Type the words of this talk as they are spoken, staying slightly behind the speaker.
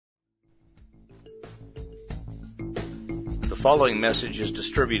following message is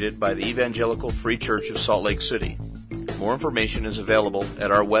distributed by the Evangelical Free Church of Salt Lake City. More information is available at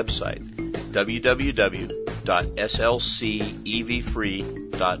our website,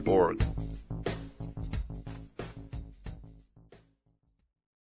 www.slcevfree.org.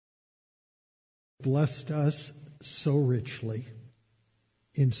 Blessed us so richly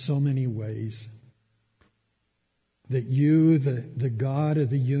in so many ways that you, the God of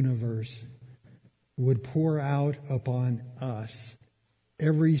the universe, would pour out upon us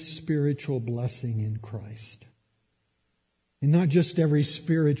every spiritual blessing in Christ. And not just every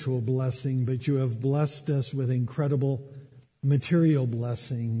spiritual blessing, but you have blessed us with incredible material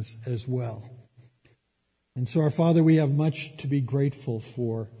blessings as well. And so, our Father, we have much to be grateful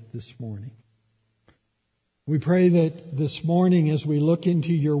for this morning. We pray that this morning, as we look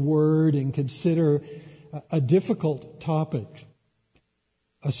into your word and consider a difficult topic,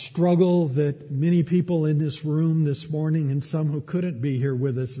 a struggle that many people in this room this morning and some who couldn't be here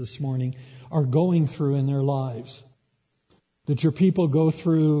with us this morning are going through in their lives, that your people go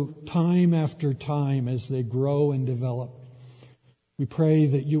through time after time as they grow and develop. We pray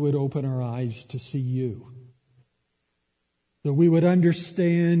that you would open our eyes to see you, that we would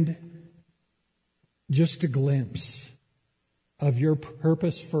understand just a glimpse of your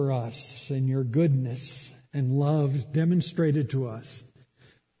purpose for us and your goodness and love demonstrated to us,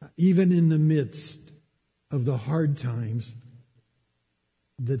 even in the midst of the hard times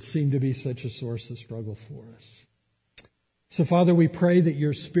that seem to be such a source of struggle for us. So, Father, we pray that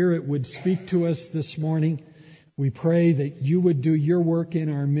your Spirit would speak to us this morning. We pray that you would do your work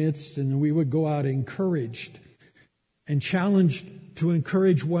in our midst and that we would go out encouraged and challenged to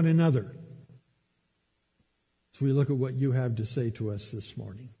encourage one another. So we look at what you have to say to us this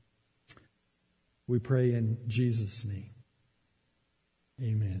morning. We pray in Jesus' name.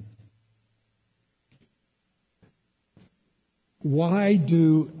 Amen. Why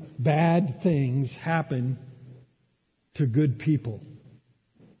do bad things happen to good people?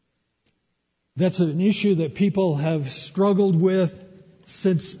 That's an issue that people have struggled with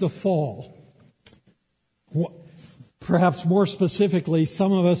since the fall. Perhaps more specifically,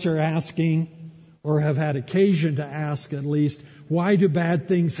 some of us are asking, or have had occasion to ask at least, why do bad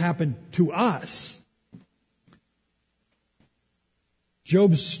things happen to us?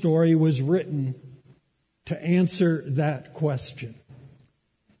 Job's story was written to answer that question.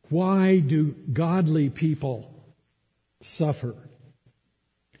 Why do godly people suffer?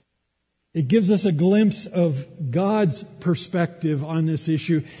 It gives us a glimpse of God's perspective on this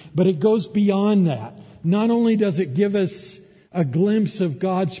issue, but it goes beyond that. Not only does it give us a glimpse of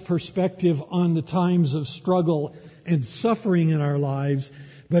God's perspective on the times of struggle and suffering in our lives,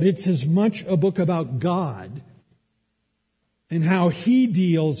 but it's as much a book about God and how He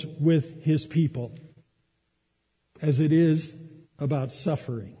deals with His people as it is about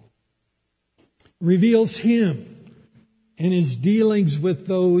suffering. It reveals Him and His dealings with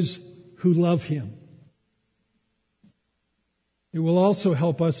those who love Him. It will also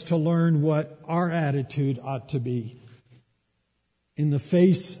help us to learn what our attitude ought to be in the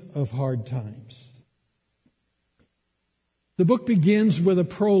face of hard times. The book begins with a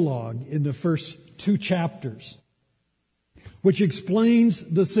prologue in the first 2 chapters, which explains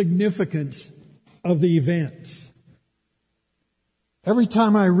the significance of the events. Every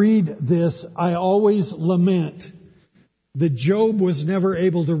time I read this, I always lament that Job was never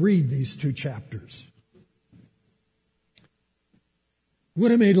able to read these 2 chapters. It would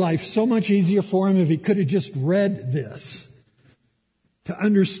have made life so much easier for him if he could have just read this to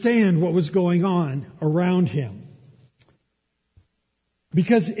understand what was going on around him.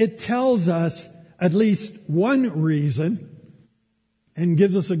 Because it tells us at least one reason, and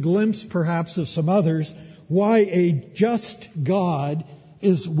gives us a glimpse perhaps of some others, why a just God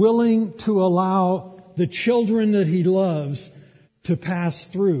is willing to allow the children that He loves to pass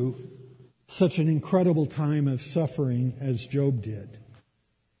through such an incredible time of suffering as Job did.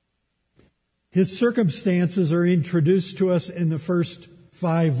 His circumstances are introduced to us in the first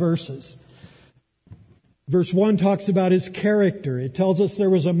 5 verses. Verse 1 talks about his character. It tells us there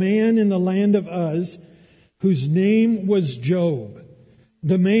was a man in the land of Uz whose name was Job.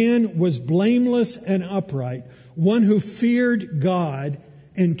 The man was blameless and upright, one who feared God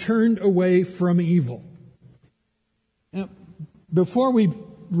and turned away from evil. Now, before we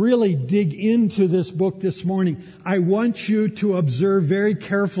really dig into this book this morning, I want you to observe very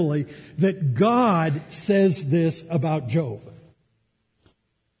carefully that God says this about Job.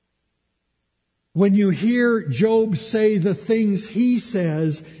 When you hear Job say the things he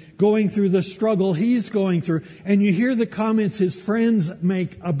says, going through the struggle he's going through. And you hear the comments his friends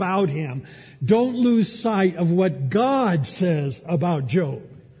make about him. Don't lose sight of what God says about Job.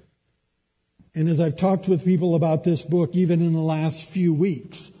 And as I've talked with people about this book, even in the last few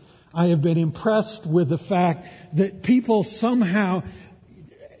weeks, I have been impressed with the fact that people somehow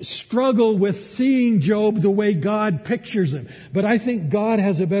struggle with seeing Job the way God pictures him. But I think God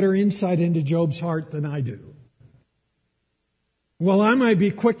has a better insight into Job's heart than I do. Well, I might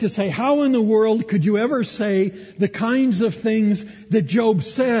be quick to say, how in the world could you ever say the kinds of things that Job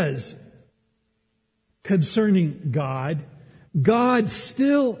says concerning God? God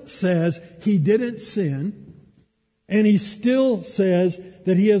still says he didn't sin, and he still says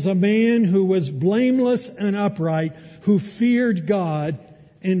that he is a man who was blameless and upright, who feared God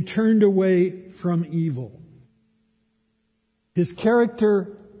and turned away from evil. His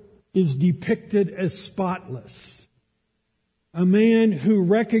character is depicted as spotless, a man who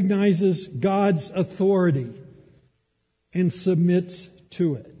recognizes God's authority and submits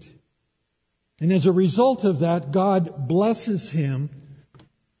to it. And as a result of that, God blesses him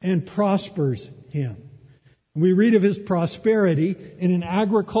and prospers him. We read of his prosperity in an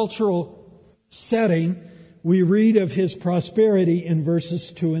agricultural setting. We read of his prosperity in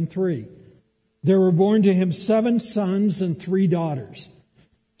verses 2 and 3. There were born to him 7 sons and 3 daughters.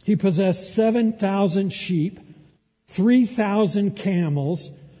 He possessed 7,000 sheep, 3,000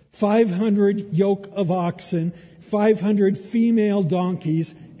 camels, 500 yoke of oxen, 500 female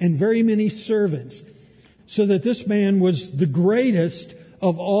donkeys, and very many servants, so that this man was the greatest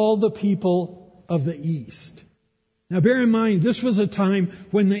of all the people of the East. Now bear in mind, this was a time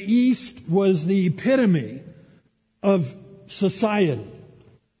when the East was the epitome of society.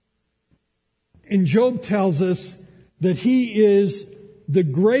 And Job tells us that he is the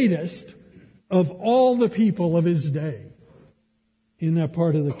greatest of all the people of his day in that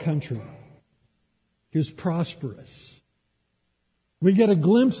part of the country. He was prosperous. We get a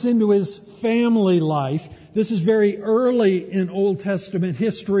glimpse into his family life. This is very early in Old Testament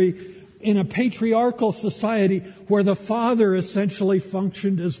history in a patriarchal society where the father essentially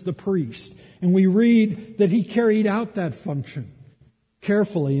functioned as the priest. And we read that he carried out that function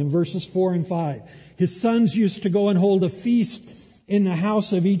carefully in verses 4 and 5. His sons used to go and hold a feast in the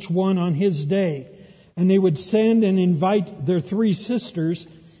house of each one on his day. And they would send and invite their 3 sisters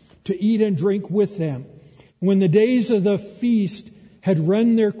to eat and drink with them. When the days of the feast had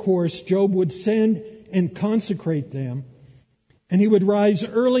run their course, Job would send and consecrate them. And he would rise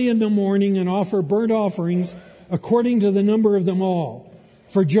early in the morning and offer burnt offerings according to the number of them all.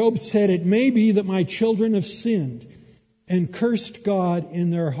 For Job said, "It may be that my children have sinned and cursed God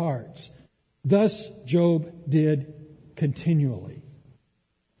in their hearts." Thus Job did continually.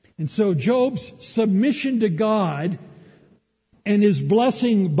 And so Job's submission to God and his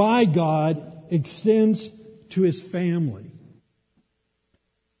blessing by God extends to his family.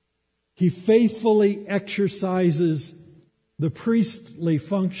 He faithfully exercises the priestly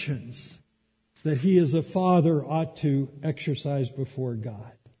functions that he as a father ought to exercise before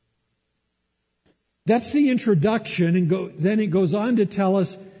God. That's the introduction, and then it goes on to tell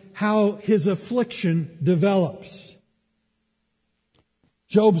us how his affliction develops.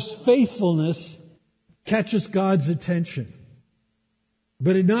 Job's faithfulness catches God's attention.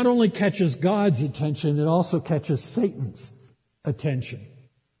 But it not only catches God's attention, it also catches Satan's attention.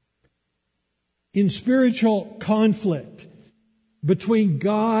 In spiritual conflict between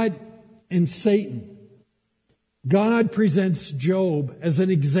God and Satan, God presents Job as an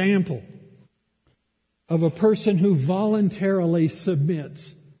example of a person who voluntarily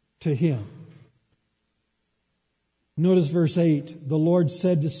submits to him. Notice verse 8. The Lord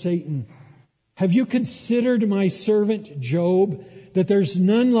said to Satan, "Have you considered my servant Job, that there's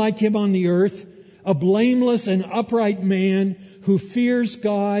none like him on the earth, a blameless and upright man who fears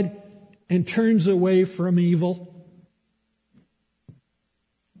God and turns away from evil?"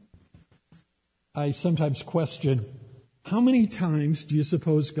 I sometimes question, how many times do you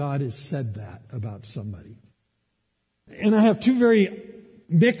suppose God has said that about somebody? And I have 2 very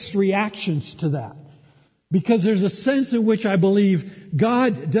mixed reactions to that. Because there's a sense in which I believe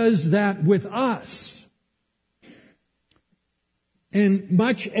God does that with us. And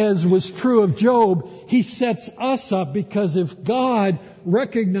much as was true of Job, he sets us up, because if God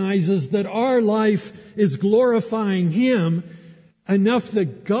recognizes that our life is glorifying him enough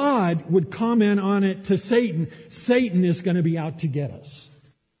that God would comment on it to Satan, Satan is going to be out to get us.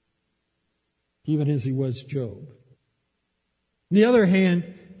 Even as he was Job. On the other hand,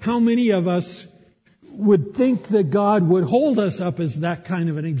 how many of us would think that God would hold us up as that kind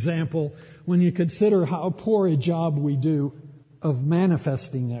of an example when you consider how poor a job we do of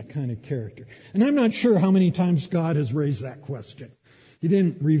manifesting that kind of character? And I'm not sure how many times God has raised that question. He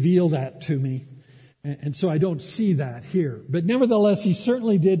didn't reveal that to me, and so I don't see that here. But nevertheless, he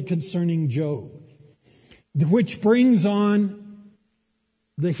certainly did concerning Job, which brings on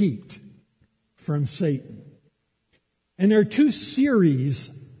the heat from Satan. And there are two series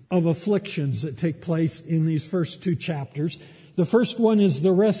of afflictions that take place in these first two chapters. The first one is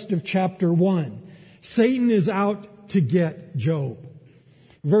the rest of chapter 1. Satan is out to get Job.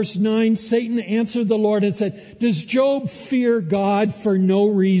 Verse 9, Satan answered the Lord and said, "Does Job fear God for no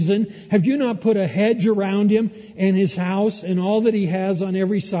reason? Have you not put a hedge around him and his house and all that he has on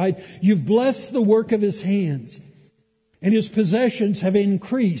every side? You've blessed the work of his hands, and his possessions have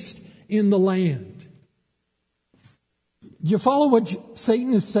increased in the land." Do you follow what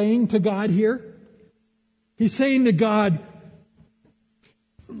Satan is saying to God here? He's saying to God,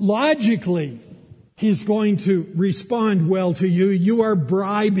 logically, he's going to respond well to you. You are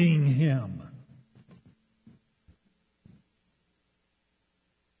bribing him.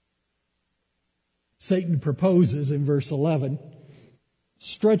 Satan proposes in verse 11,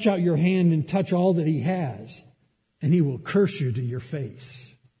 "Stretch out your hand and touch all that he has, and he will curse you to your face."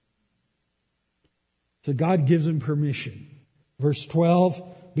 So God gives him permission. Verse 12,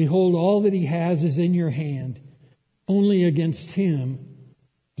 "Behold, all that he has is in your hand. Only against him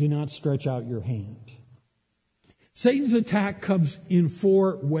do not stretch out your hand." Satan's attack comes in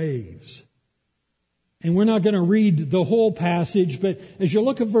 4 waves. And we're not going to read the whole passage, but as you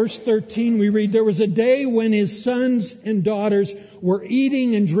look at verse 13, we read, "There was a day when his sons and daughters were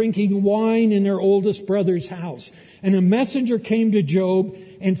eating and drinking wine in their oldest brother's house. And a messenger came to Job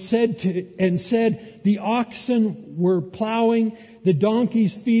and said, the oxen were plowing, the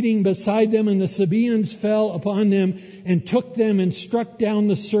donkeys feeding beside them, and the Sabaeans fell upon them and took them and struck down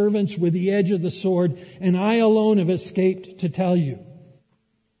the servants with the edge of the sword, and I alone have escaped to tell you."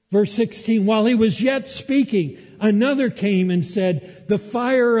 Verse 16, "While he was yet speaking, another came and said, the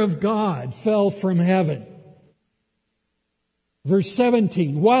fire of God fell from heaven." Verse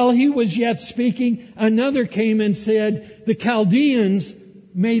 17, "While he was yet speaking, another came and said, the Chaldeans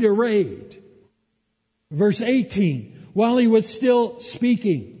made a raid." Verse 18, "While he was still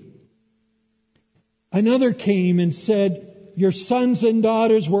speaking, another came and said, your sons and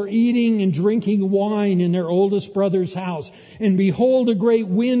daughters were eating and drinking wine in their oldest brother's house. And behold, a great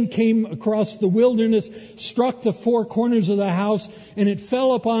wind came across the wilderness, struck the 4 corners of the house, and it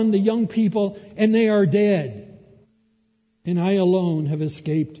fell upon the young people, and they are dead. And I alone have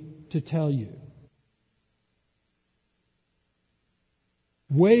escaped to tell you."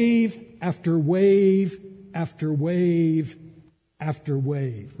 Wave after wave after wave after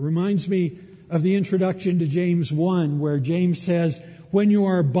wave. Reminds me of the introduction to James 1, where James says, when you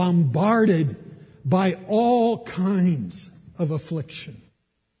are bombarded by all kinds of affliction.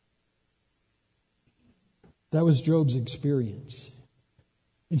 That was Job's experience.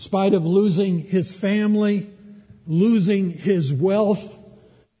 In spite of losing his family, losing his wealth,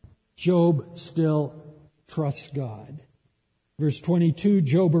 Job still trusts God. Verse 22,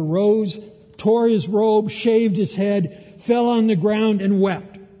 Job arose, tore his robe, shaved his head, fell on the ground and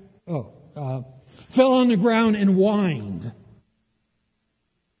wept. Fell on the ground and whined.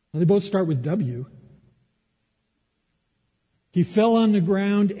 Now, they both start with W. He fell on the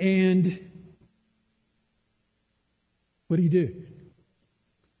ground and what did he do?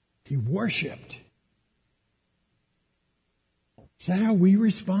 He worshiped. Is that how we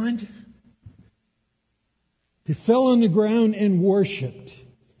respond? He fell on the ground and worshiped.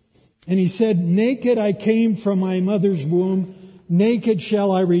 And he said, "Naked I came from my mother's womb, naked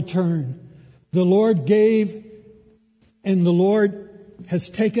shall I return. The Lord gave, and the Lord has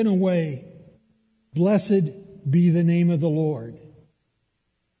taken away. Blessed be the name of the Lord."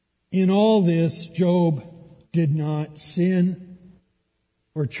 In all this, Job did not sin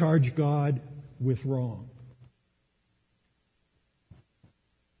or charge God with wrong.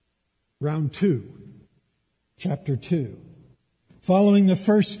 Round 2, chapter 2. Following the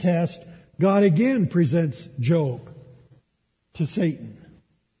first test, God again presents Job to Satan.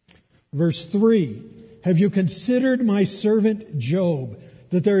 Verse 3, "Have you considered my servant Job,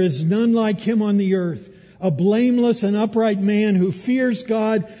 that there is none like him on the earth, a blameless and upright man who fears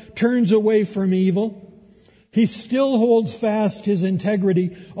God, turns away from evil? He still holds fast his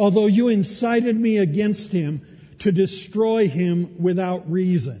integrity, although you incited me against him to destroy him without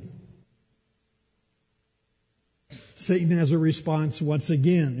reason." Satan has a response once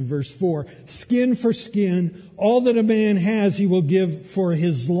again in verse 4. "Skin for skin, all that a man has he will give for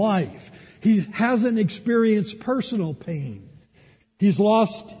his life." He hasn't experienced personal pain. He's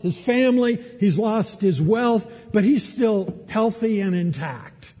lost his family, he's lost his wealth, but he's still healthy and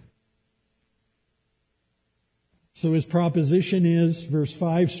intact. So his proposition is, verse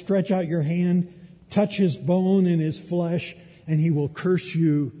 5, stretch out your hand, touch his bone and his flesh, and he will curse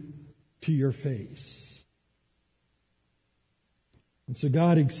you to your face. And so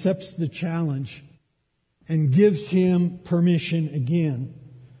God accepts the challenge and gives him permission again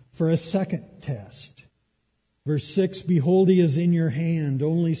for a second test. Verse 6, behold, he is in your hand,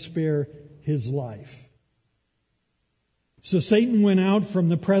 only spare his life. So Satan went out from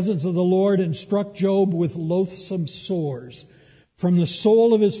the presence of the Lord and struck Job with loathsome sores, from the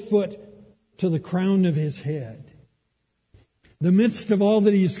sole of his foot to the crown of his head. In the midst of all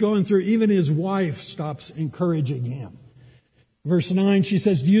that he's going through, even his wife stops encouraging him. Verse 9, she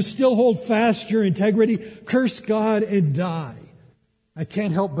says, do you still hold fast your integrity? Curse God and die. I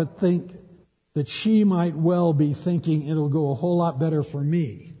can't help but think that she might well be thinking it'll go a whole lot better for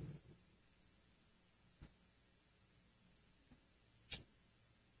me.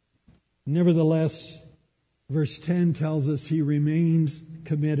 Nevertheless, verse 10 tells us he remains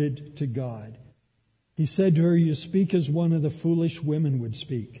committed to God. He said to her, you speak as one of the foolish women would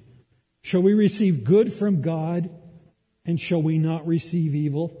speak. Shall we receive good from God, and shall we not receive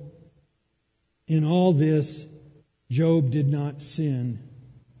evil? In all this, Job did not sin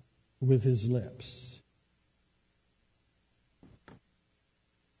with his lips.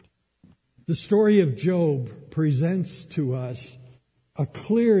 The story of Job presents to us a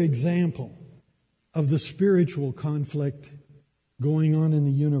clear example of the spiritual conflict going on in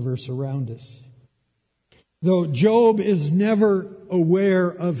the universe around us. Though Job is never aware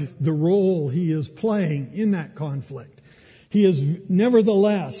of the role he is playing in that conflict, he is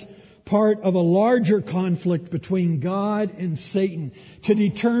nevertheless part of a larger conflict between God and Satan to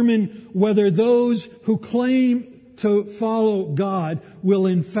determine whether those who claim to follow God will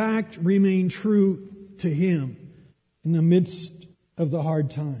in fact remain true to him in the midst of the hard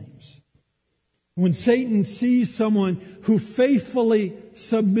times. When Satan sees someone who faithfully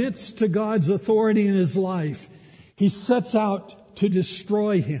submits to God's authority in his life, he sets out to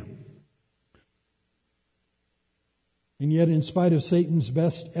destroy him. And yet, in spite of Satan's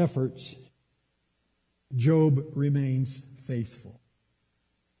best efforts, Job remains faithful.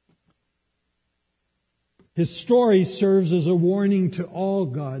 His story serves as a warning to all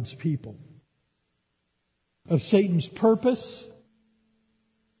God's people of Satan's purpose,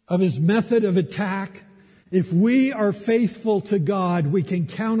 of his method of attack. If we are faithful to God, we can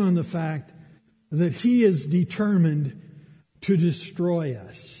count on the fact that he is determined to destroy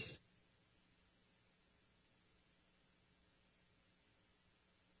us.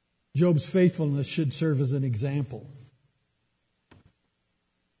 Job's faithfulness should serve as an example.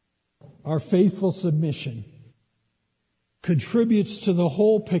 Our faithful submission contributes to the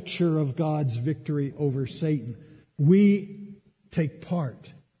whole picture of God's victory over Satan. We take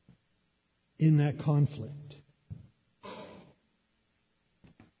part in that conflict.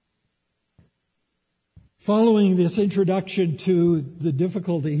 Following this introduction to the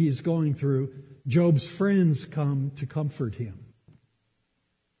difficulty he's going through, Job's friends come to comfort him.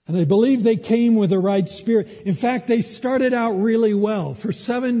 And I believe they came with the right spirit. In fact, they started out really well. For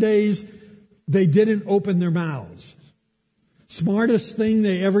 7 days, they didn't open their mouths. Smartest thing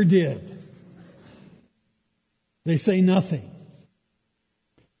they ever did. They say nothing.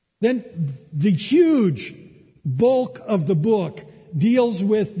 Then the huge bulk of the book deals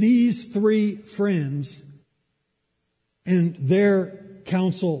with these three friends and their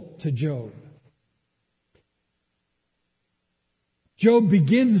counsel to Job. Job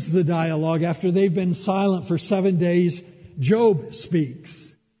begins the dialogue after they've been silent for 7 days. Job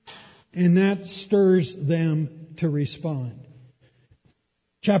speaks, and that stirs them to respond.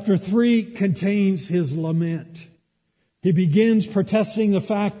 Chapter 3 contains his lament. He begins protesting the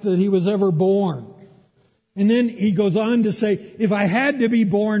fact that he was ever born. And then he goes on to say, if I had to be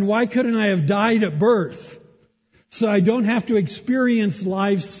born, why couldn't I have died at birth? So I don't have to experience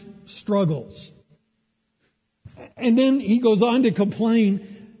life's struggles. And then he goes on to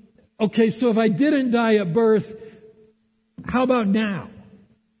complain, okay, so if I didn't die at birth, how about now?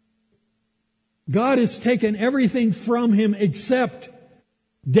 God has taken everything from him except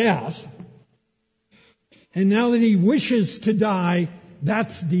death. And now that he wishes to die,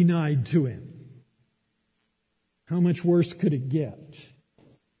 that's denied to him. How much worse could it get?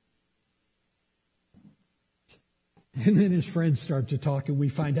 And then his friends start to talk and we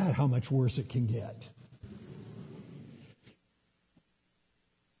find out how much worse it can get.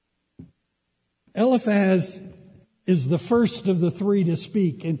 Eliphaz is the first of the three to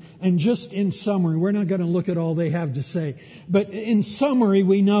speak. And just in summary, we're not going to look at all they have to say. But in summary,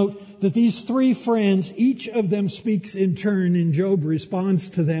 we note that these three friends, each of them speaks in turn, and Job responds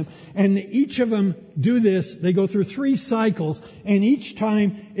to them. And each of them do this. They go through 3 cycles, and each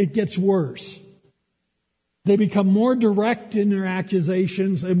time it gets worse. They become more direct in their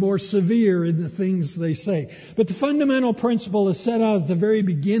accusations and more severe in the things they say. But the fundamental principle is set out at the very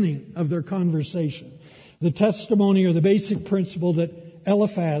beginning of their conversation. The testimony, or the basic principle that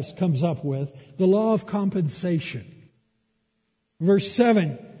Eliphaz comes up with, the law of compensation. Verse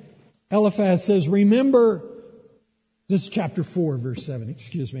 7, Eliphaz says, remember, this is chapter 4, verse 7,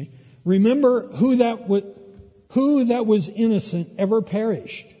 remember who that was innocent ever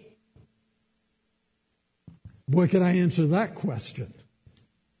perished. Boy, could I answer that question.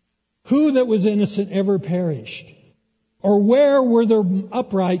 Who that was innocent ever perished? Or where were the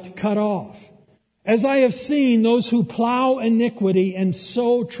upright cut off? As I have seen, those who plow iniquity and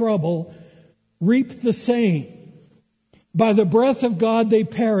sow trouble reap the same. By the breath of God they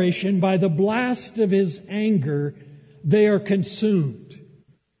perish, and by the blast of His anger they are consumed.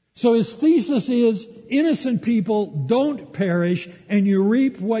 So his thesis is, innocent people don't perish, and you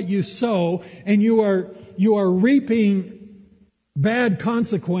reap what you sow, and you are reaping bad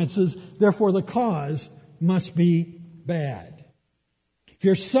consequences, therefore the cause must be bad. If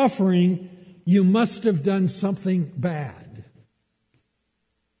you're suffering, you must have done something bad.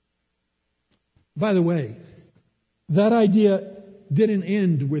 By the way, that idea didn't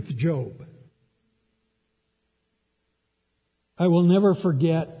end with Job. I will never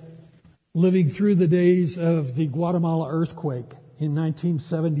forget living through the days of the Guatemala earthquake in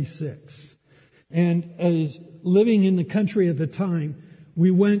 1976. And as living in the country at the time, we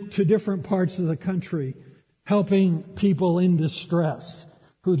went to different parts of the country helping people in distress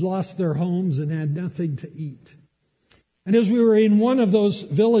who'd lost their homes and had nothing to eat. And as we were in one of those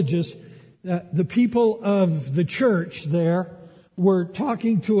villages, the people of the church there were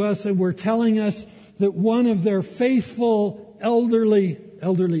talking to us and were telling us that one of their faithful elderly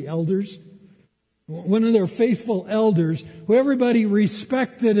elders, one of their faithful elders, who everybody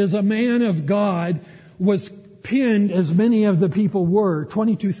respected as a man of God, was pinned, as many of the people were.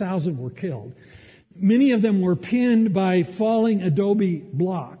 22,000 were killed. Many of them were pinned by falling adobe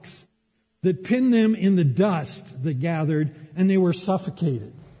blocks that pinned them in the dust that gathered, and they were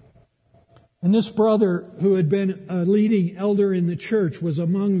suffocated. And this brother, who had been a leading elder in the church, was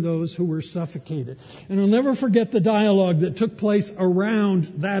among those who were suffocated. And I'll never forget the dialogue that took place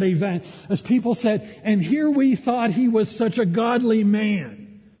around that event, as people said, and here we thought he was such a godly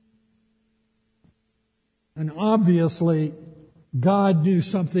man. And obviously, God knew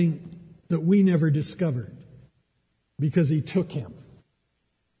something that we never discovered, because He took him.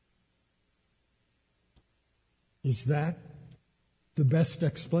 Is that the best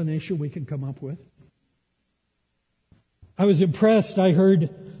explanation we can come up with? I was impressed. I heard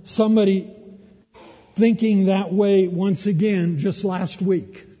somebody thinking that way once again just last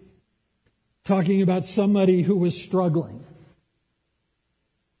week, talking about somebody who was struggling,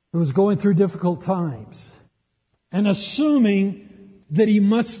 who was going through difficult times, and assuming that he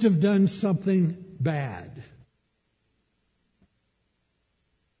must have done something bad.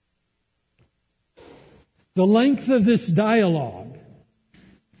 The length of this dialogue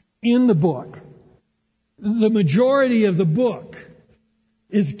in the book, the majority of the book,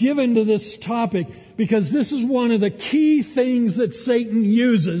 is given to this topic because this is one of the key things that Satan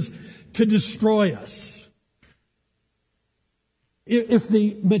uses to destroy us. If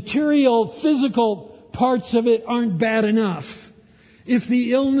the material, physical parts of it aren't bad enough, if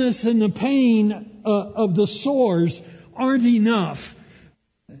the illness and the pain of the sores aren't enough,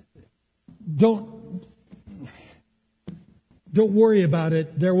 don't worry about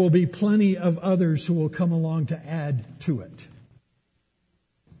it. There will be plenty of others who will come along to add to it.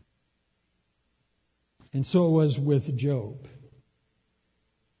 And so it was with Job.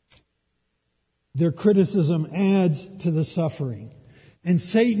 Their criticism adds to the suffering. And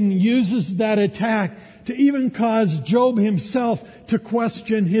Satan uses that attack to even cause Job himself to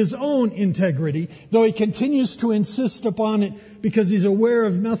question his own integrity, though he continues to insist upon it because he's aware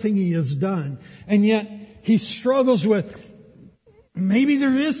of nothing he has done. And yet he struggles with, maybe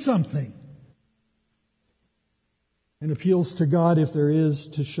there is something, and appeals to God, if there is,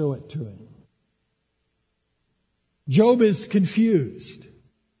 to show it to him. Job is confused.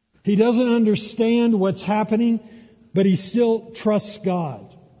 He doesn't understand what's happening, but he still trusts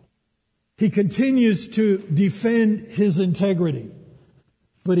God. He continues to defend his integrity,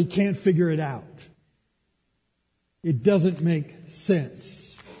 but he can't figure it out. It doesn't make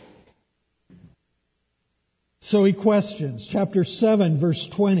sense. So he questions. Chapter 7, verse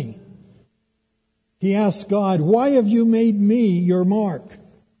 20. He asks God, "Why have you made me your mark?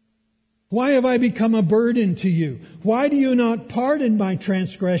 Why have I become a burden to you? Why do you not pardon my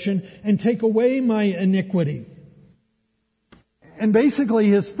transgression and take away my iniquity?" And basically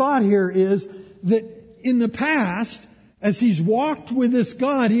his thought here is that in the past, as he's walked with this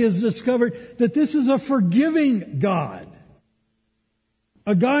God, he has discovered that this is a forgiving God.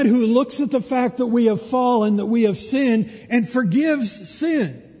 A God who looks at the fact that we have fallen, that we have sinned, and forgives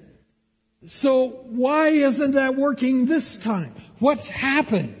sin. So why isn't that working this time? What's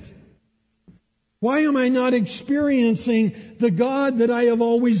happened? Why am I not experiencing the God that I have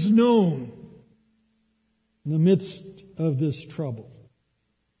always known in the midst of this trouble?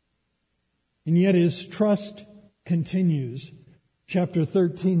 And yet his trust continues. Chapter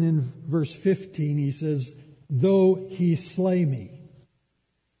 13 and verse 15, he says, "Though he slay me,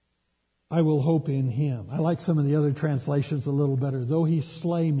 I will hope in him." I like some of the other translations a little better. "Though he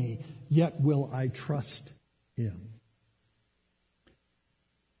slay me, yet will I trust him.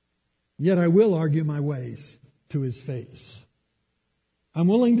 Yet I will argue my ways to his face." I'm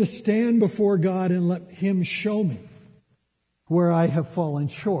willing to stand before God and let him show me where I have fallen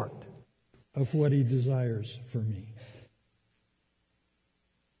short of what he desires for me.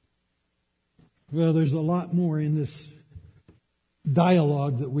 Well, there's a lot more in this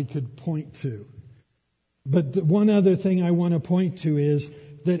dialogue that we could point to. But the one other thing I want to point to is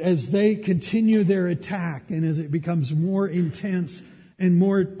that as they continue their attack and as it becomes more intense and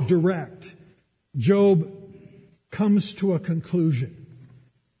more direct, Job comes to a conclusion.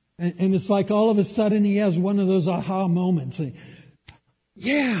 And it's like all of a sudden he has one of those aha moments.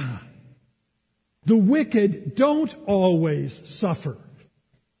 Yeah, the wicked don't always suffer.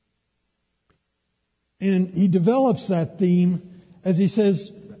 And he develops that theme as he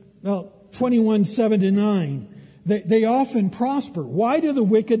says, 21:7-9. They often prosper. Why do the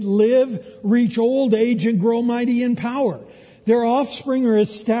wicked live, reach old age, and grow mighty in power? Their offspring are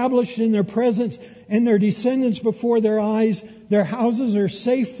established in their presence, and their descendants before their eyes. Their houses are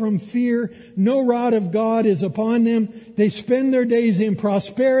safe from fear. No rod of God is upon them. They spend their days in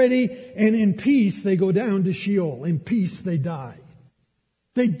prosperity, and in peace they go down to Sheol. In peace they die.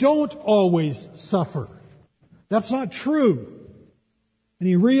 They don't always suffer. That's not true. And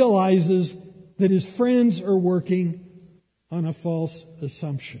he realizes that his friends are working on a false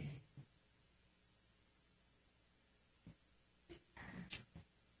assumption.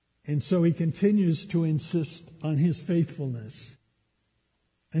 And so he continues to insist on his faithfulness.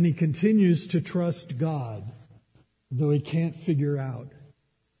 And he continues to trust God, though he can't figure out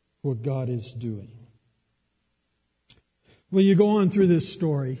what God is doing. Well, you go on through this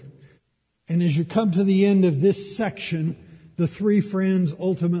story, and as you come to the end of this section, the three friends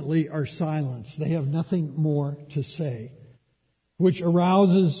ultimately are silenced. They have nothing more to say, which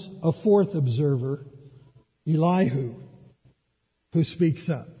arouses a fourth observer, Elihu, who speaks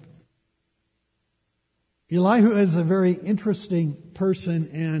up. Elihu is a very interesting person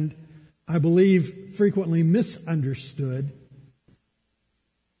and I believe frequently misunderstood.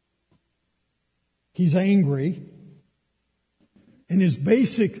 He's angry, and his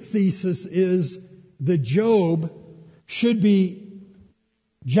basic thesis is that Job should be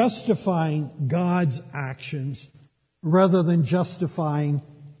justifying God's actions rather than justifying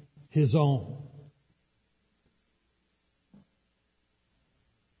his own.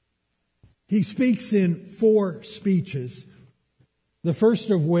 He speaks in 4 speeches, the first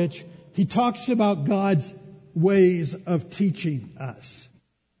of which he talks about God's ways of teaching us,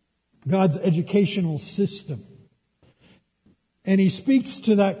 God's educational system. And he speaks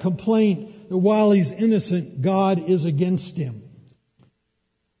to that complaint that while he's innocent, God is against him.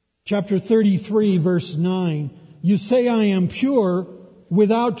 Chapter 33, verse 9, "You say I am pure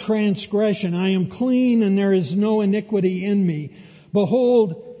without transgression. I am clean and there is no iniquity in me.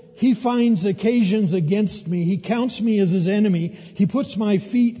 Behold, he finds occasions against me. He counts me as his enemy. He puts my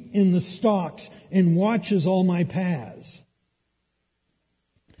feet in the stocks and watches all my paths."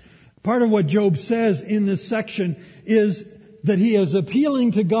 Part of what Job says in this section is that he is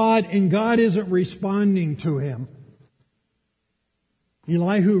appealing to God and God isn't responding to him.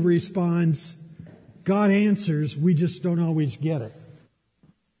 Elihu responds, God answers, we just don't always get it.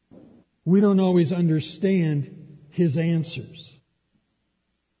 We don't always understand his answers.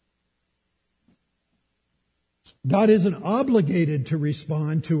 God isn't obligated to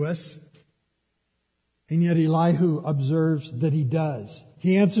respond to us, and yet Elihu observes that he does.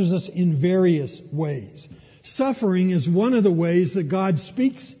 He answers us in various ways. Suffering is one of the ways that God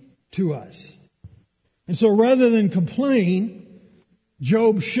speaks to us. And so rather than complain,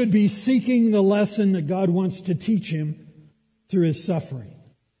 Job should be seeking the lesson that God wants to teach him through his suffering.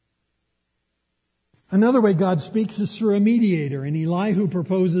 Another way God speaks is through a mediator, and Elihu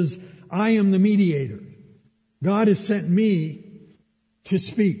proposes, I am the mediator. God has sent me to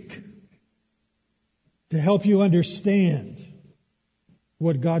speak, to help you understand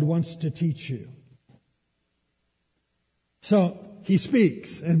what God wants to teach you. So he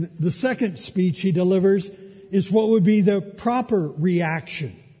speaks, and the second speech he delivers is what would be the proper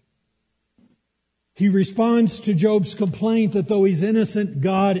reaction. He responds to Job's complaint that though he's innocent,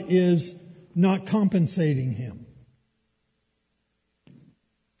 God is not compensating him.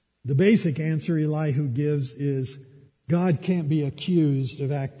 The basic answer Elihu gives is, God can't be accused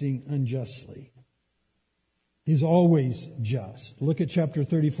of acting unjustly. He's always just. Look at chapter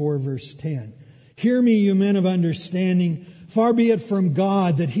 34, verse 10. Hear me, you men of understanding. Far be it from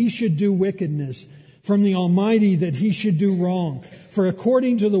God that he should do wickedness, from the Almighty that he should do wrong. For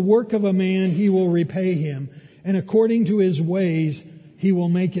according to the work of a man he will repay him, and according to his ways he will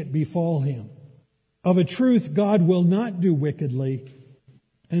make it befall him. Of a truth, God will not do wickedly,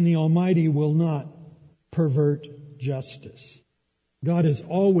 and the Almighty will not pervert justice. God is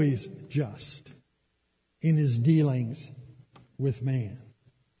always just in his dealings with man.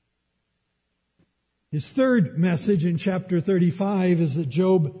 His third message in chapter 35 is that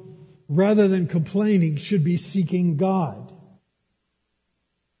Job, rather than complaining, should be seeking God.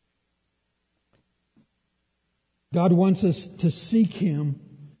 God wants us to seek him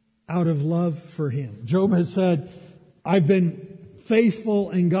out of love for him. Job has said, I've been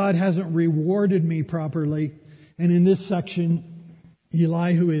faithful and God hasn't rewarded me properly. And in this section,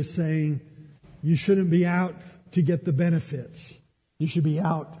 Elihu is saying, you shouldn't be out to get the benefits. You should be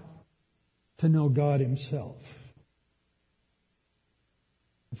out to know God himself.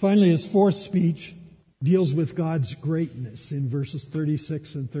 Finally, his fourth speech deals with God's greatness in verses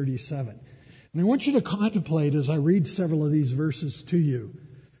 36 and 37. And I want you to contemplate as I read several of these verses to you,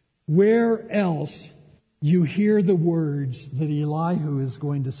 where else you hear the words that Elihu is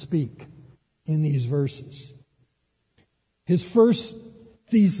going to speak in these verses. His first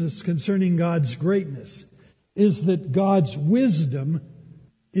thesis concerning God's greatness is that God's wisdom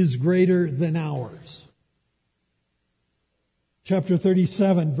is greater than ours. Chapter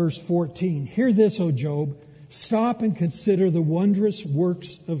 37, verse 14. Hear this, O Job. Stop and consider the wondrous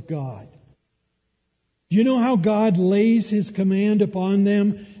works of God. Do you know how God lays his command upon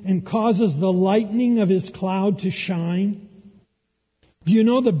them and causes the lightning of his cloud to shine? Do you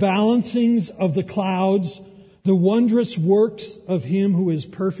know the balancings of the clouds, the wondrous works of him who is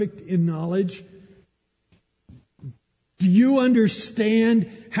perfect in knowledge? Do you understand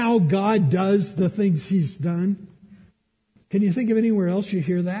how God does the things he's done? Can you think of anywhere else you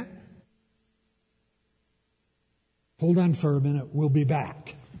hear that? Hold on for a minute. We'll be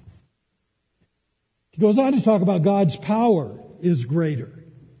back. He goes on to talk about God's power is greater.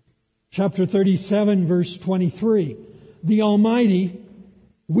 Chapter 37, verse 23. The Almighty,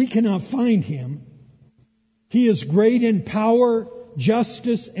 we cannot find him. He is great in power,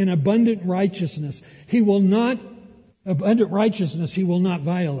 justice, and abundant righteousness. He will not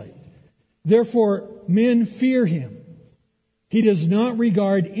violate. Therefore, men fear him. He does not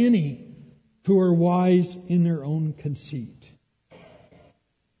regard any who are wise in their own conceit.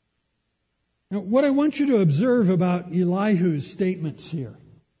 Now, what I want you to observe about Elihu's statements here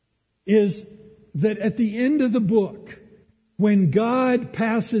is that at the end of the book, when God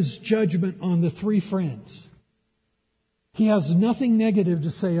passes judgment on the three friends, he has nothing negative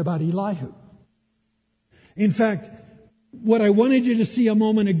to say about Elihu. In fact, what I wanted you to see a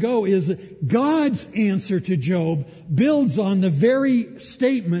moment ago is that God's answer to Job builds on the very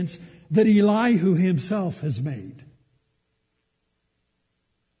statements that Elihu himself has made.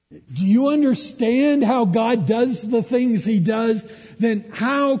 Do you understand how God does the things he does? Then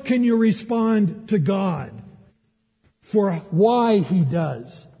how can you respond to God for why he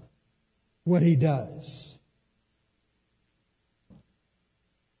does what he does?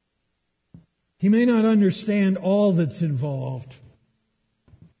 He may not understand all that's involved,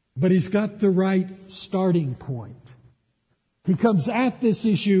 but he's got the right starting point. He comes at this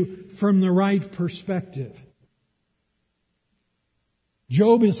issue from the right perspective.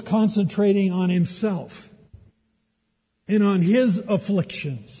 Job is concentrating on himself and on his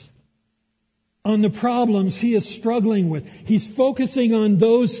afflictions, on the problems he is struggling with. He's focusing on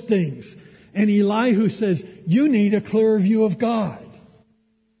those things. And Elihu says, you need a clearer view of God.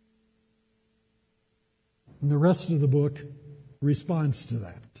 And the rest of the book responds to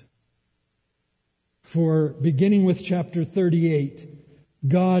that. For beginning with chapter 38,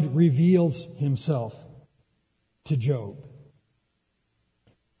 God reveals himself to Job.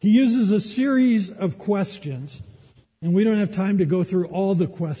 He uses a series of questions, and we don't have time to go through all the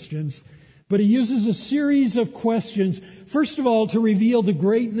questions, but he uses a series of questions, first of all, to reveal the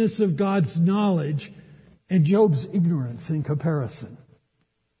greatness of God's knowledge and Job's ignorance in comparison.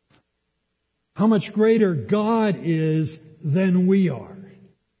 How much greater God is than we are.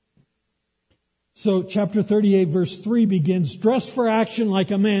 So chapter 38 verse 3 begins, "Dress for action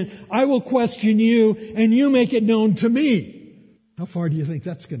like a man. I will question you and you make it known to me." How far do you think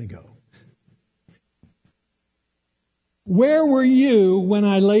that's going to go? "Where were you when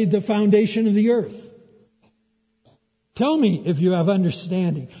I laid the foundation of the earth? Tell me if you have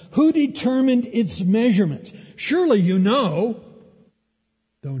understanding. Who determined its measurements? Surely you know,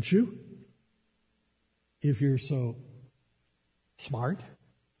 don't you? If you're so smart."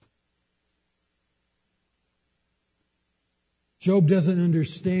 Job doesn't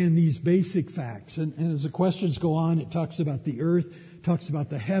understand these basic facts. And as the questions go on, it talks about the earth, talks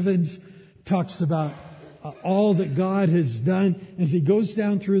about the heavens, talks about all that God has done. As he goes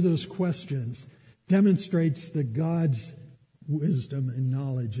down through those questions, demonstrates that God's wisdom and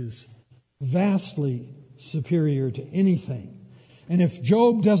knowledge is vastly superior to anything. And if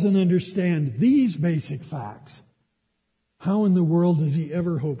Job doesn't understand these basic facts, how in the world does he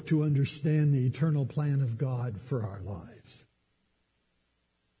ever hope to understand the eternal plan of God for our lives?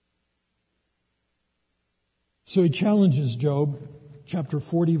 So he challenges Job, chapter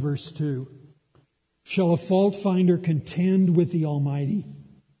 40, verse 2. "Shall a fault finder contend with the Almighty?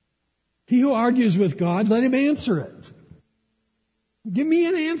 He who argues with God, let him answer it." Give me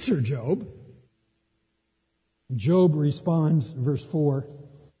an answer, Job. Job responds, verse 4,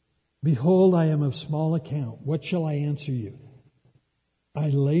 "Behold, I am of small account. What shall I answer you? I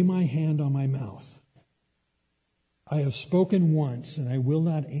lay my hand on my mouth. I have spoken once, and I will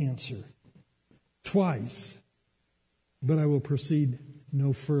not answer. Twice, but I will proceed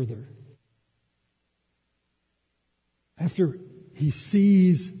no further." After he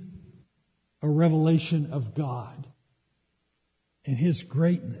sees a revelation of God and His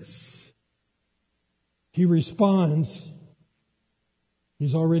greatness, he responds,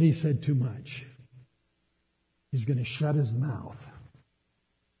 he's already said too much. He's going to shut his mouth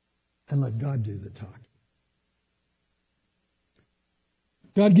and let God do the talking.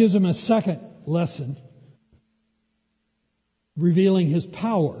 God gives him a second lesson, revealing His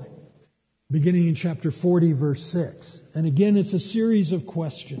power, beginning in chapter 40, verse 6. And again, it's a series of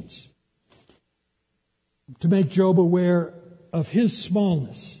questions to make Job aware of his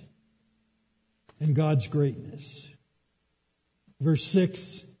smallness and God's greatness. Verse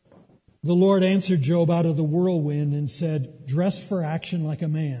 6, "The Lord answered Job out of the whirlwind and said, 'Dress for action like a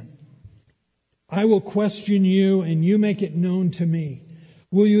man. I will question you and you make it known to me.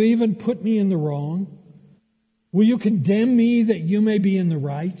 Will you even put me in the wrong? Will you condemn me that you may be in the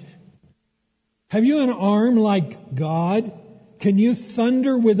right? Have you an arm like God? Can you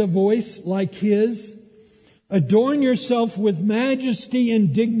thunder with a voice like His? Adorn yourself with majesty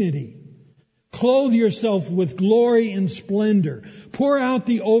and dignity. Clothe yourself with glory and splendor. Pour out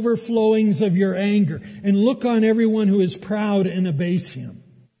the overflowings of your anger and look on everyone who is proud and abase him.'"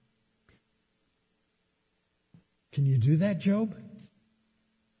 Can you do that, Job?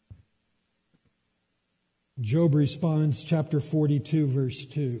 Job responds, chapter 42, verse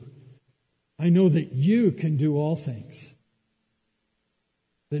 2. "I know that you can do all things,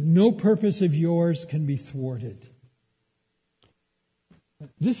 that no purpose of yours can be thwarted."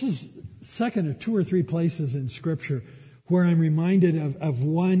 This is second of two or three places in Scripture where I'm reminded of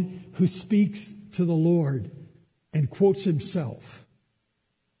one who speaks to the Lord and quotes himself.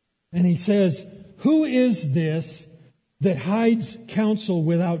 And he says, "Who is this that hides counsel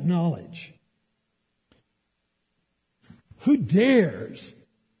without knowledge? Who dares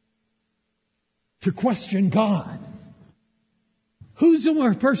to question God?" Who's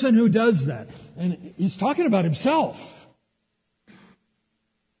the person who does that? And he's talking about himself.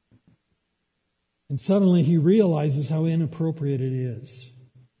 And suddenly he realizes how inappropriate it is.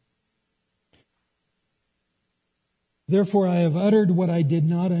 "Therefore I have uttered what I did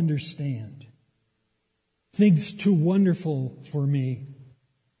not understand, things too wonderful for me,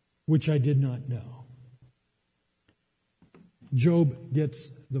 which I did not know." Job gets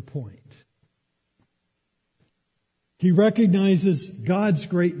the point. He recognizes God's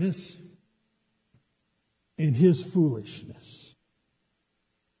greatness and his foolishness.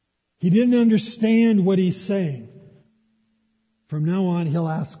 He didn't understand what he's saying. From now on, he'll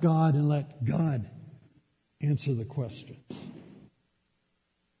ask God and let God answer the questions.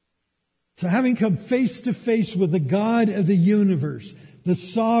 So having come face to face with the God of the universe, the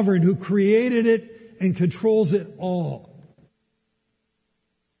sovereign who created it and controls it all,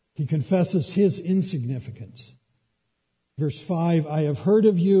 He confesses his insignificance. Verse 5, I have heard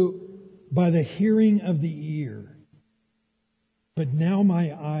of you by the hearing of the ear, but now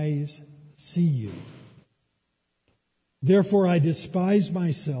my eyes see you. Therefore I despise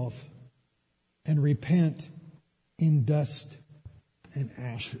myself and repent in dust and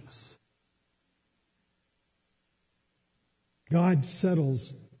ashes. God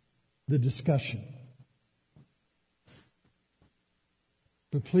settles the discussion.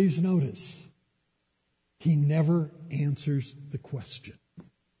 But please notice, he never answers the question.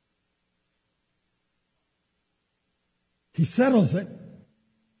 He settles it,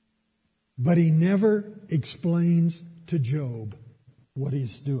 but he never explains to Job what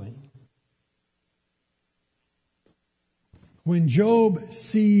he's doing. When Job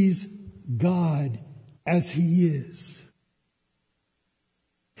sees God as he is,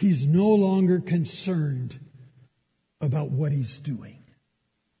 he's no longer concerned about what he's doing.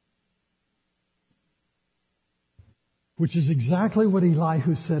 Which is exactly what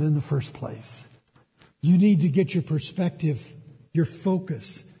Elihu said in the first place. You need to get your perspective, your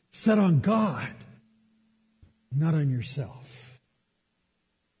focus set on God, not on yourself.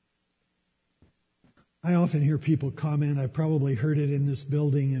 I often hear people comment, I've probably heard it in this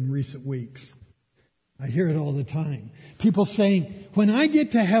building in recent weeks. I hear it all the time. People saying, when I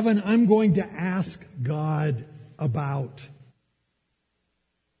get to heaven, I'm going to ask God about.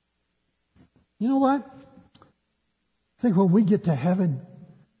 You know what? I think when we get to heaven,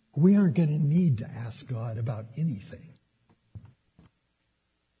 we aren't going to need to ask God about anything.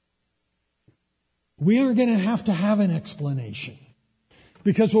 We aren't going to have an explanation.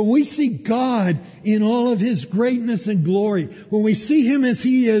 Because when we see God in all of His greatness and glory, when we see Him as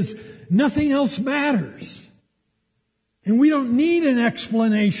He is, nothing else matters. And we don't need an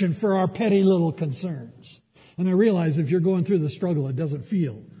explanation for our petty little concerns. And I realize if you're going through the struggle, it doesn't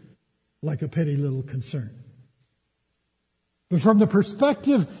feel like a petty little concern. But from the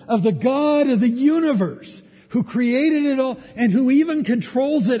perspective of the God of the universe, who created it all and who even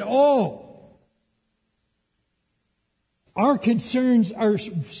controls it all, our concerns are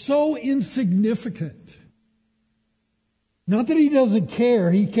so insignificant. Not that He doesn't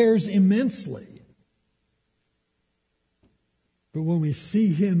care, He cares immensely. But when we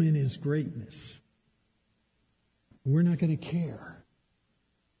see Him in His greatness, we're not going to care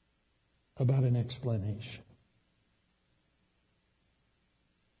about an explanation.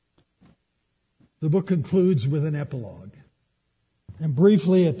 The book concludes with an epilogue. And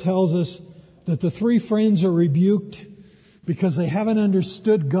briefly it tells us that the three friends are rebuked because they haven't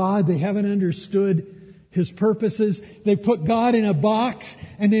understood God. They haven't understood His purposes. They put God in a box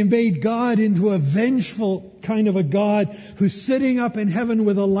and they made God into a vengeful kind of a God who's sitting up in heaven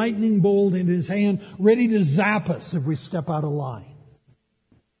with a lightning bolt in His hand, ready to zap us if we step out of line.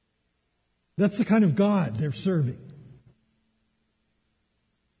 That's the kind of God they're serving.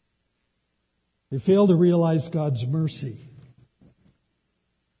 They fail to realize God's mercy.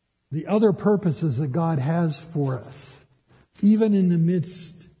 The other purposes that God has for us, even in the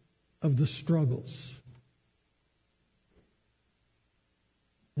midst of the struggles.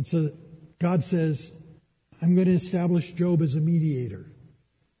 And so God says, I'm going to establish Job as a mediator.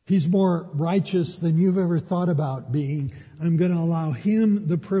 He's more righteous than you've ever thought about being. I'm going to allow him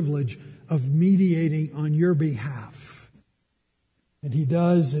the privilege of mediating on your behalf. And he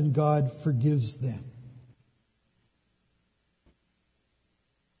does, and God forgives them.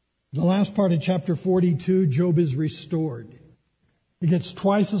 The last part of chapter 42, Job is restored. He gets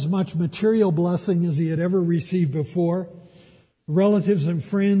twice as much material blessing as he had ever received before. Relatives and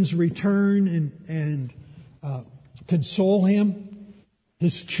friends return and console him.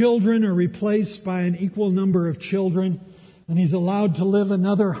 His children are replaced by an equal number of children, and he's allowed to live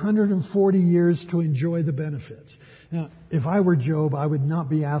another 140 years to enjoy the benefits. Now, if I were Job, I would not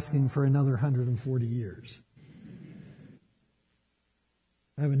be asking for another 140 years.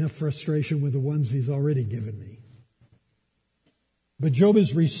 I have enough frustration with the ones he's already given me. But Job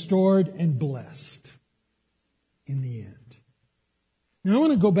is restored and blessed in the end. Now I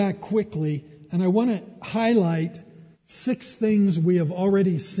want to go back quickly and I want to highlight 6 things we have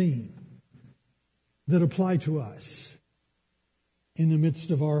already seen that apply to us in the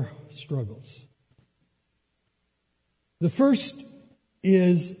midst of our struggles. The first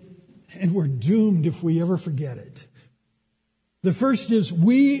is, and we're doomed if we ever forget it. The first is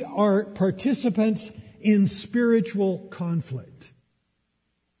we are participants in spiritual conflict.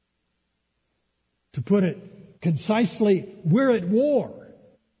 To put it concisely, we're at war.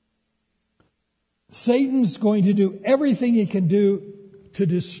 Satan's going to do everything he can do to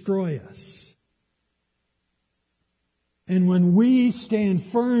destroy us. And when we stand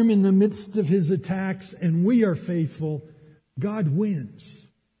firm in the midst of his attacks and we are faithful, God wins.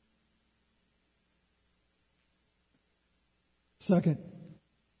 Second,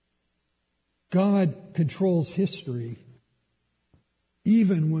 God controls history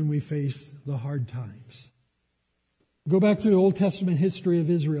even when we face the hard times. Go back to the Old Testament history of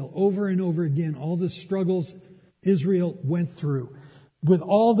Israel. Over and over again, all the struggles Israel went through with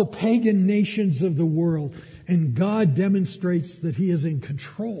all the pagan nations of the world. And God demonstrates that he is in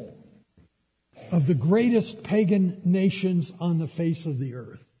control of the greatest pagan nations on the face of the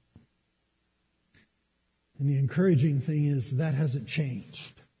earth. And the encouraging thing is that hasn't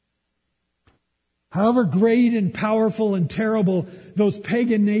changed. However great and powerful and terrible those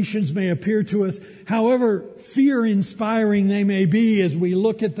pagan nations may appear to us, however fear-inspiring they may be as we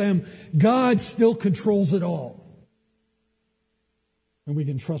look at them, God still controls it all. And we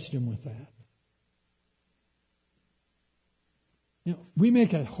can trust him with that. You know, we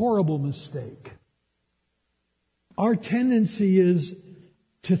make a horrible mistake. Our tendency is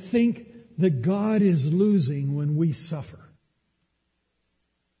to think that God is losing when we suffer.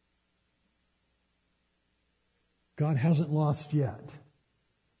 God hasn't lost yet.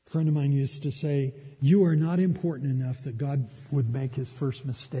 A friend of mine used to say, you are not important enough that God would make his first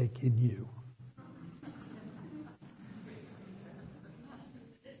mistake in you.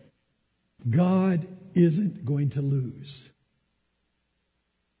 God isn't going to lose.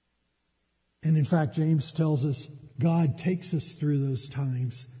 And in fact, James tells us God takes us through those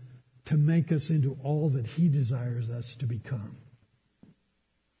times to make us into all that he desires us to become.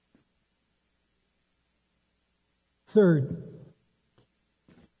 Third,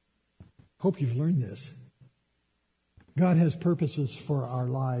 hope you've learned this. God has purposes for our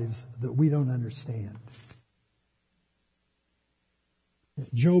lives that we don't understand.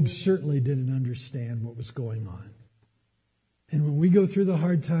 Job certainly didn't understand what was going on. And when we go through the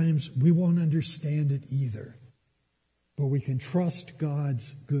hard times, we won't understand it either. But we can trust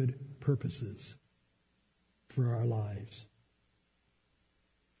God's good purposes for our lives.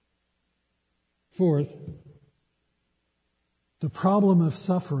 Fourth, the problem of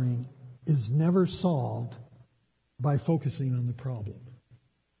suffering is never solved by focusing on the problem.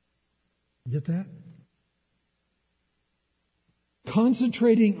 You get that?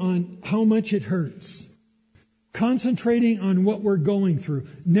 Concentrating on how much it hurts, concentrating on what we're going through,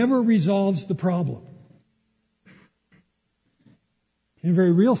 never resolves the problem. In a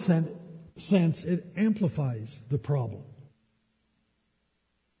very real sense, it amplifies the problem.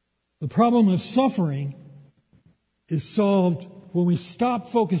 The problem of suffering is solved when we stop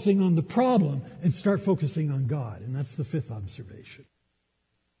focusing on the problem and start focusing on God. And that's the fifth observation.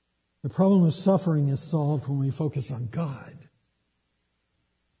 The problem of suffering is solved when we focus on God.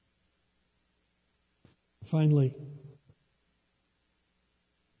 Finally,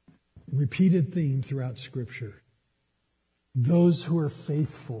 repeated theme throughout Scripture. Those who are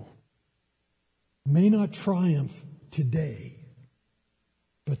faithful may not triumph today,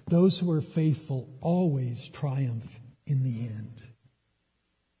 but those who are faithful always triumph in the end.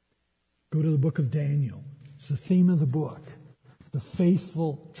 Go to the book of Daniel. It's the theme of the book. The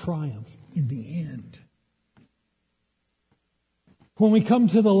faithful triumph in the end. When we come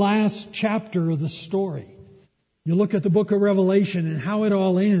to the last chapter of the story, you look at the book of Revelation and how it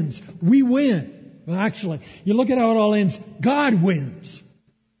all ends. We win. Well, actually, you look at how it all ends. God wins.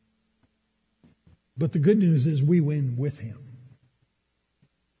 But the good news is we win with him.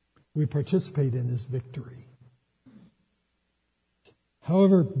 We participate in his victory.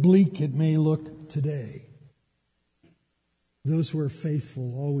 However bleak it may look today, those who are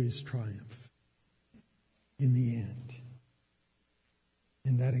faithful always triumph in the end.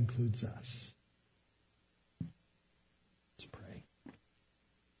 And that includes us. Let's pray.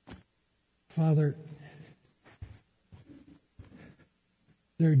 Father,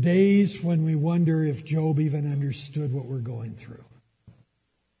 there are days when we wonder if Job even understood what we're going through.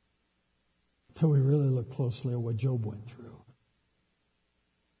 Until we really look closely at what Job went through.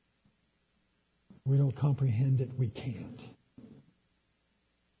 We don't comprehend it. We can't.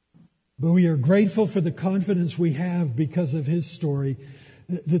 But we are grateful for the confidence we have because of his story,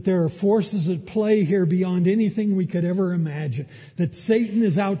 that there are forces at play here beyond anything we could ever imagine, that Satan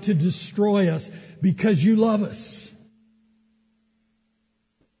is out to destroy us because you love us,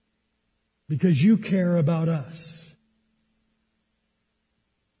 because you care about us.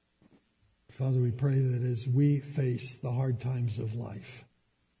 Father, we pray that as we face the hard times of life,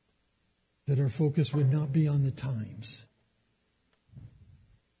 that our focus would not be on the times,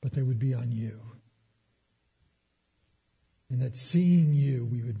 but they would be on you. And that seeing you,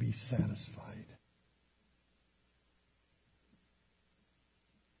 we would be satisfied.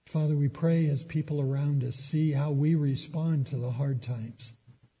 Father, we pray as people around us see how we respond to the hard times.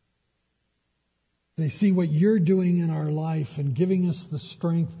 They see what you're doing in our life and giving us the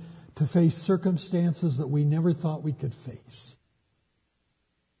strength to face circumstances that we never thought we could face.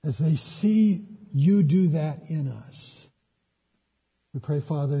 As they see you do that in us, we pray,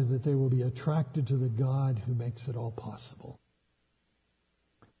 Father, that they will be attracted to the God who makes it all possible.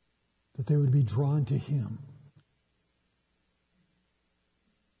 That they would be drawn to him.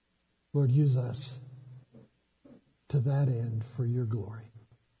 Lord, use us to that end for your glory.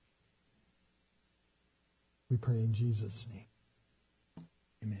 We pray in Jesus' name.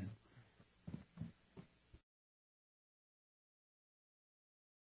 Amen.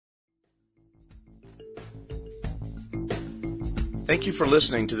 Thank you for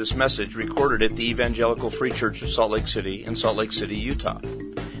listening to this message recorded at the Evangelical Free Church of Salt Lake City in Salt Lake City, Utah.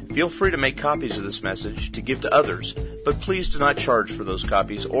 Feel free to make copies of this message to give to others, but please do not charge for those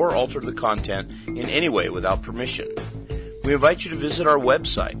copies or alter the content in any way without permission. We invite you to visit our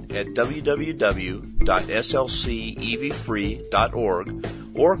website at www.slcevfree.org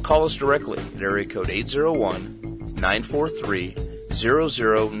or call us directly at area code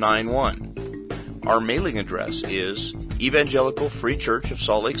 801-943-0091. Our mailing address is Evangelical Free Church of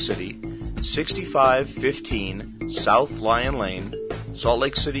Salt Lake City, 6515 South Lion Lane, Salt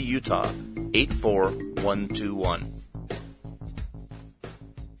Lake City, Utah, 84121.